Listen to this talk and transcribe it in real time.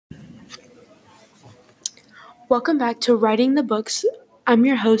Welcome back to Writing the Books. I'm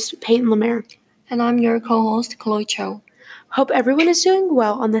your host, Peyton Lemaire. And I'm your co-host, Chloe Cho. Hope everyone is doing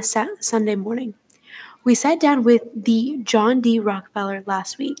well on this Sunday morning. We sat down with the John D Rockafeller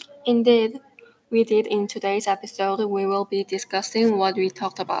last week. Indeed, we did. In today's episode, we will be discussing what we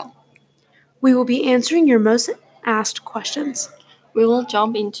talked about. We will be answering your most asked questions. We will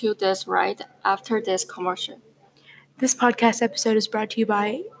jump into this right after this commercial. This podcast episode is brought to you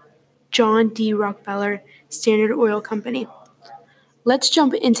by John D Rockafeller Standard Oil Company. Let's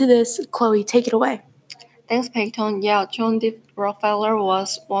jump into this. Chloe, take it away. Thanks, Peyton. Yeah, John D Rockefeller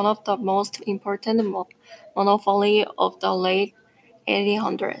was one of the most important monopoly of the late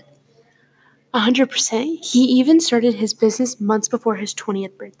 1800s. 100%. He even started his business months before his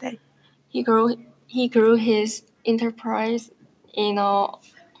 20th birthday. He grew his enterprise in a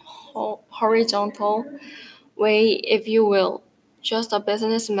horizontal way, if you will, just a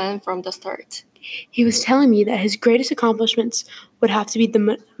businessman from the start. He was telling me that his greatest accomplishments would have to be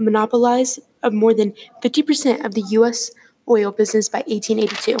the monopolize of more than 50% of the U.S. oil business by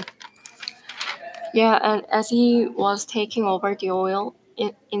 1882. Yeah, and as he was taking over the oil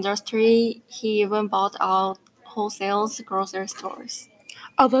industry, he even bought out wholesale grocery stores.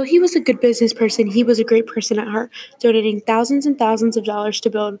 Although he was a good business person, he was a great person at heart, donating thousands and thousands of dollars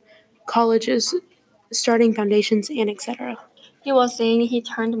to build colleges, starting foundations, and etc. He was saying he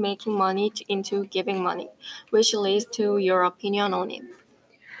turned making money into giving money, which leads to your opinion on him.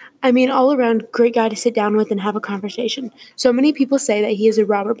 I mean, all around, great guy to sit down with and have a conversation. So many people say that he is a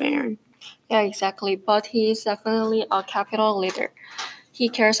robber baron. Yeah, exactly, but he is definitely a capital leader. He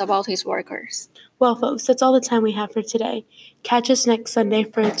cares about his workers. Well, folks, that's all the time we have for today. Catch us next Sunday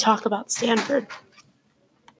for a talk about Stanford.